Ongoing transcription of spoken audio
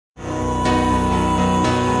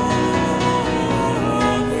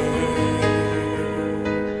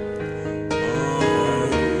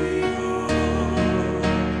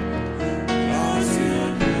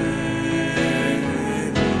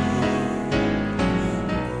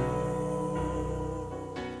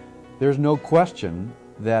There's no question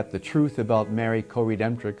that the truth about Mary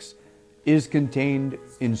Coredemptrix is contained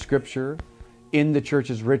in Scripture, in the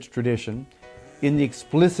Church's rich tradition, in the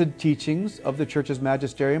explicit teachings of the Church's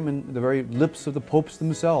magisterium, and the very lips of the popes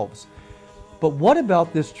themselves. But what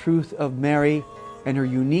about this truth of Mary and her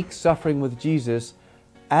unique suffering with Jesus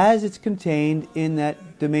as it's contained in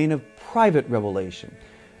that domain of private revelation?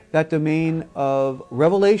 That domain of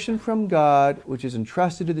revelation from God, which is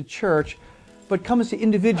entrusted to the Church, but comes to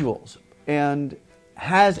individuals and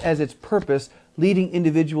has as its purpose leading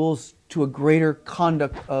individuals to a greater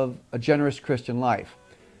conduct of a generous Christian life.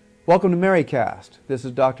 Welcome to MaryCast. This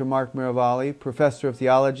is Dr. Mark Miravalli, Professor of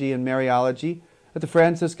Theology and Mariology at the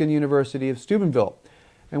Franciscan University of Steubenville.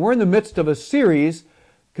 And we're in the midst of a series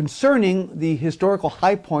concerning the historical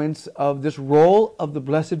high points of this role of the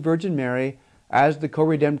Blessed Virgin Mary as the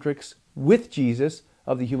co-redemptrix with Jesus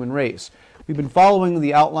of the human race. We've been following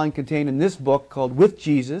the outline contained in this book called With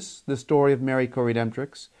Jesus, the Story of Mary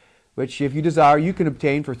Co-Redemptrix, which, if you desire, you can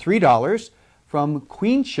obtain for $3 from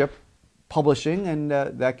Queenship Publishing, and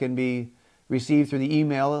that can be received through the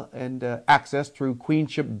email and accessed through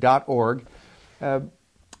queenship.org. And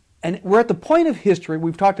we're at the point of history.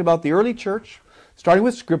 We've talked about the early church, starting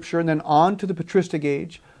with Scripture, and then on to the patristic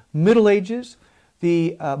age, Middle Ages,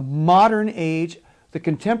 the modern age, the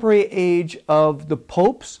contemporary age of the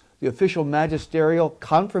popes, the official magisterial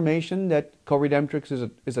confirmation that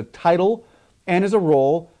co-redemptrix is a title and is a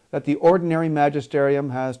role that the ordinary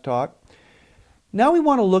magisterium has taught. Now we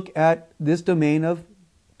want to look at this domain of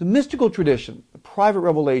the mystical tradition, the private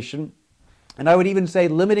revelation, and I would even say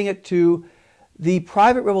limiting it to the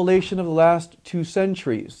private revelation of the last 2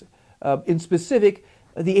 centuries, in specific,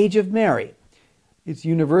 the Age of Mary. It's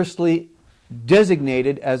universally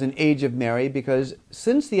designated as an Age of Mary because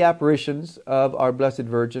since the apparitions of our Blessed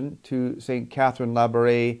Virgin to St. Catherine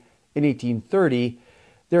Labouré in 1830,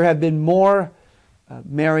 there have been more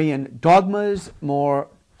Marian dogmas, more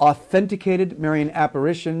authenticated Marian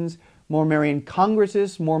apparitions, more Marian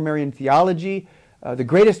congresses, more Marian theology, the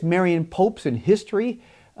greatest Marian popes in history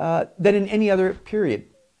than in any other period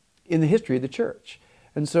in the history of the Church.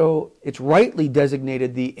 And so it's rightly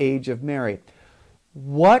designated the Age of Mary.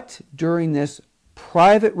 What during this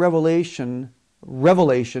private revelation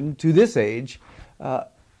to this age,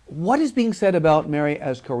 what is being said about Mary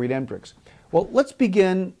as co-redemptrix? Well, let's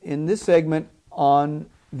begin in this segment on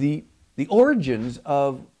the origins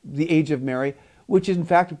of the Age of Mary, which in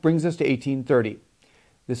fact brings us to 1830.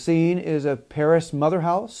 The scene is a Paris mother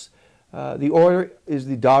house. The order is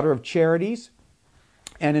the Daughter of Charities,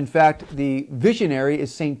 and in fact the visionary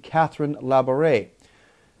is St. Catherine Labouré.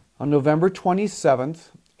 On November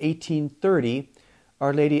 27th, 1830,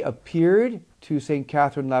 Our Lady appeared to St.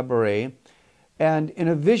 Catherine Labouré, and in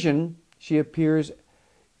a vision she appears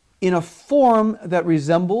in a form that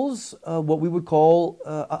resembles what we would call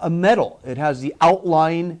a medal. It has the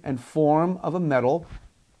outline and form of a medal,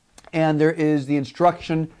 and there is the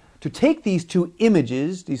instruction to take these 2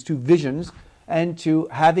 images, these 2 visions, and to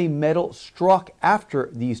have a medal struck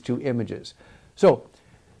after these 2 images. So,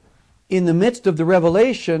 in the midst of the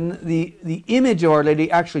revelation, the image of Our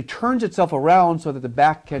Lady actually turns itself around so that the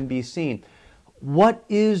back can be seen. What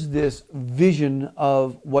is this vision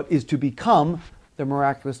of what is to become the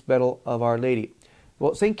miraculous medal of Our Lady?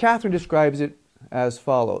 Well, St. Catherine describes it as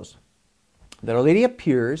follows. That Our Lady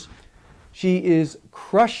appears, she is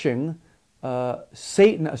crushing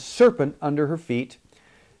Satan, a serpent, under her feet.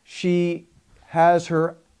 She has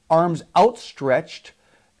her arms outstretched,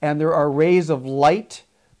 and there are rays of light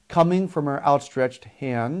coming from her outstretched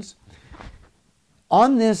hands.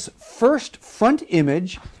 On this first front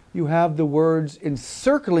image, you have the words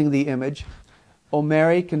encircling the image, O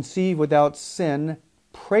Mary, conceive without sin,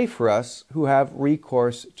 pray for us who have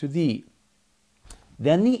recourse to thee.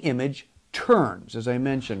 Then the image turns, as I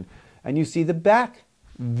mentioned, and you see the back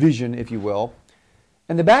vision, if you will.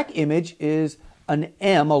 And the back image is an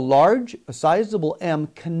M, a sizable M,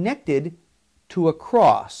 connected to a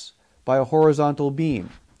cross by a horizontal beam.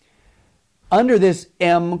 Under this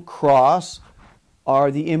M cross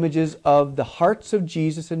are the images of the hearts of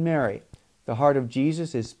Jesus and Mary. The heart of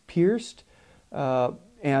Jesus is pierced,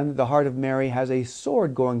 and the heart of Mary has a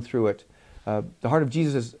sword going through it. The heart of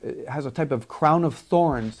Jesus has a type of crown of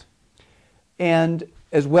thorns. And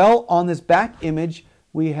as well, on this back image,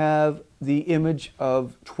 we have the image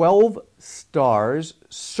of 12 stars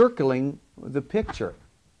circling the picture.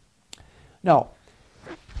 Now,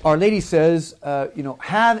 Our Lady says,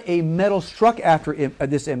 have a medal struck after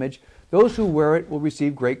this image. Those who wear it will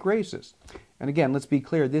receive great graces. And again, let's be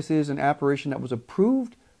clear, this is an apparition that was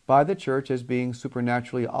approved by the Church as being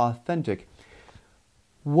supernaturally authentic.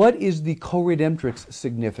 What is the Coredemptrix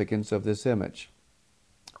significance of this image?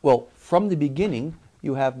 Well, from the beginning,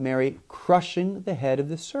 you have Mary crushing the head of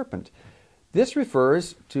the serpent. This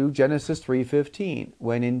refers to Genesis 3:15,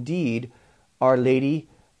 when indeed Our Lady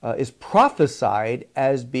is prophesied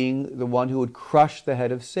as being the one who would crush the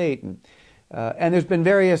head of Satan. And there's been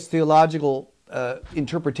various theological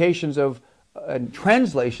interpretations of and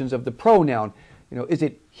translations of the pronoun. Is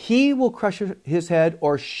it he will crush his head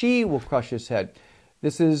or she will crush his head?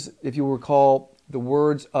 This is, if you recall, the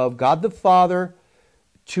words of God the Father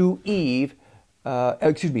to Eve, God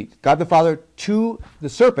the Father to the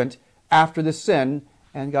serpent after the sin,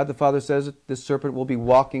 and God the Father says that the serpent will be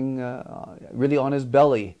walking really on his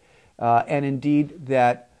belly, and indeed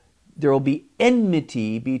that there will be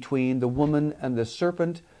enmity between the woman and the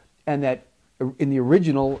serpent, and that in the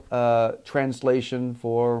original translation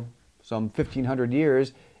for some 1,500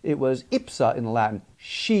 years, it was ipsa in Latin.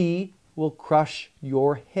 She will crush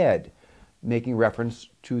your head, making reference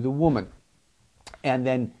to the woman. And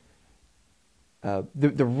then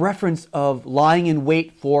the reference of lying in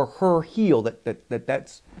wait for her heel,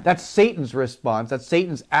 that's Satan's response, that's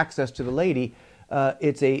Satan's access to the lady.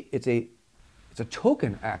 It's a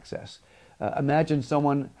token access. Imagine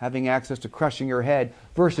someone having access to crushing your head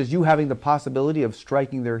versus you having the possibility of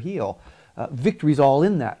striking their heel. Victory's all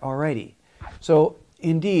in that already. So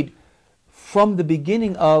indeed, from the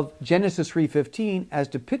beginning of Genesis 3:15, as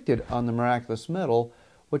depicted on the miraculous medal,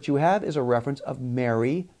 what you have is a reference of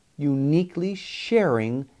Mary uniquely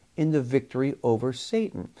sharing in the victory over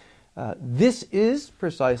Satan. This is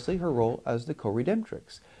precisely her role as the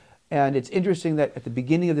co-redemptrix. And it's interesting that at the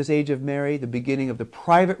beginning of this age of Mary, the beginning of the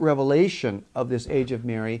private revelation of this age of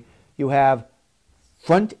Mary, you have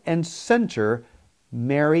front and center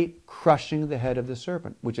Mary crushing the head of the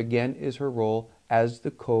serpent, which again is her role as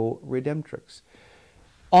the co-redemptrix.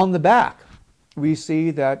 On the back, we see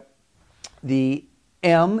that the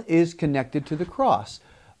M is connected to the cross.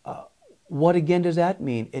 What again does that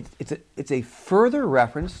mean? It's a further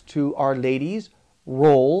reference to Our Lady's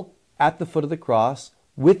role at the foot of the cross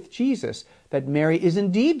with Jesus, that Mary is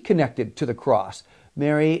indeed connected to the cross.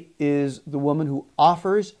 Mary is the woman who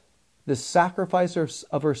offers the sacrifice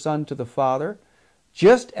of her son to the Father,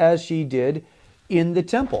 just as she did in the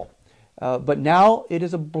temple. But now it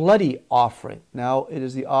is a bloody offering. Now it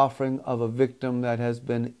is the offering of a victim that has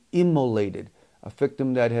been immolated, a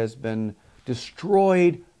victim that has been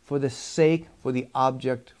destroyed for the sake, for the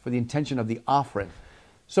object, for the intention of the offering.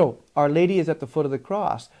 So Our Lady is at the foot of the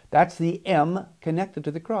cross. That's the M connected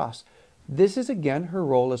to the cross. This is again her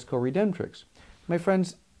role as co-redemptrix. My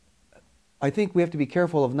friends, I think we have to be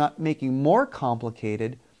careful of not making more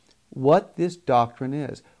complicated what this doctrine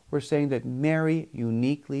is. We're saying that Mary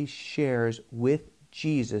uniquely shares with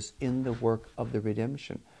Jesus in the work of the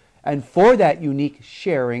redemption. And for that unique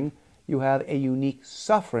sharing, you have a unique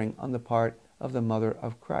suffering on the part of the Mother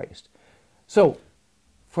of Christ. So,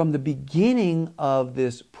 from the beginning of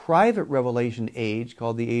this private revelation age,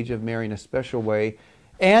 called the Age of Mary in a special way,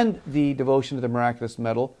 and the devotion to the miraculous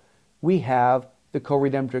medal, we have the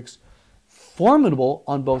co-redemptrix formidable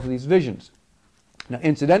on both of these visions. Now,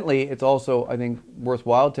 incidentally, it's also, I think,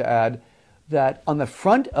 worthwhile to add that on the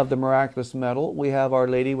front of the miraculous medal, we have Our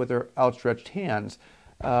Lady with her outstretched hands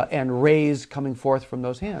and rays coming forth from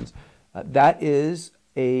those hands. That is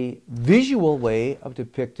a visual way of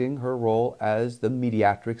depicting her role as the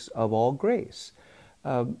mediatrix of all grace.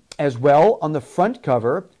 As well, on the front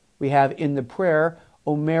cover, we have in the prayer,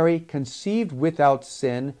 O Mary, conceived without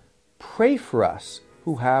sin, pray for us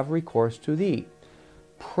who have recourse to thee.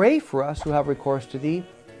 Pray for us who have recourse to thee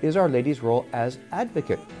is Our Lady's role as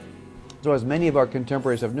advocate. So as many of our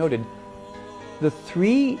contemporaries have noted, the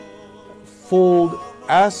threefold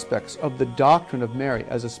aspects of the doctrine of Mary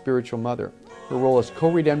as a spiritual mother, her role as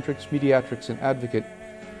co-redemptrix, mediatrix, and advocate,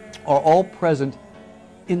 are all present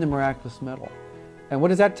in the miraculous medal. And what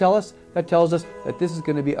does that tell us? That tells us that this is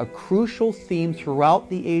going to be a crucial theme throughout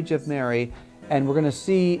the Age of Mary, and we're going to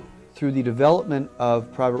see through the development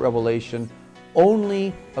of private revelation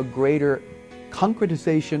only a greater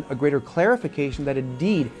concretization, a greater clarification that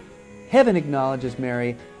indeed heaven acknowledges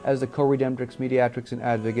Mary as the co-redemptrix, mediatrix, and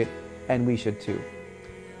advocate, and we should too.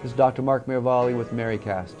 This is Dr. Mark Mirvalli with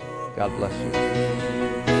MaryCast. God bless you.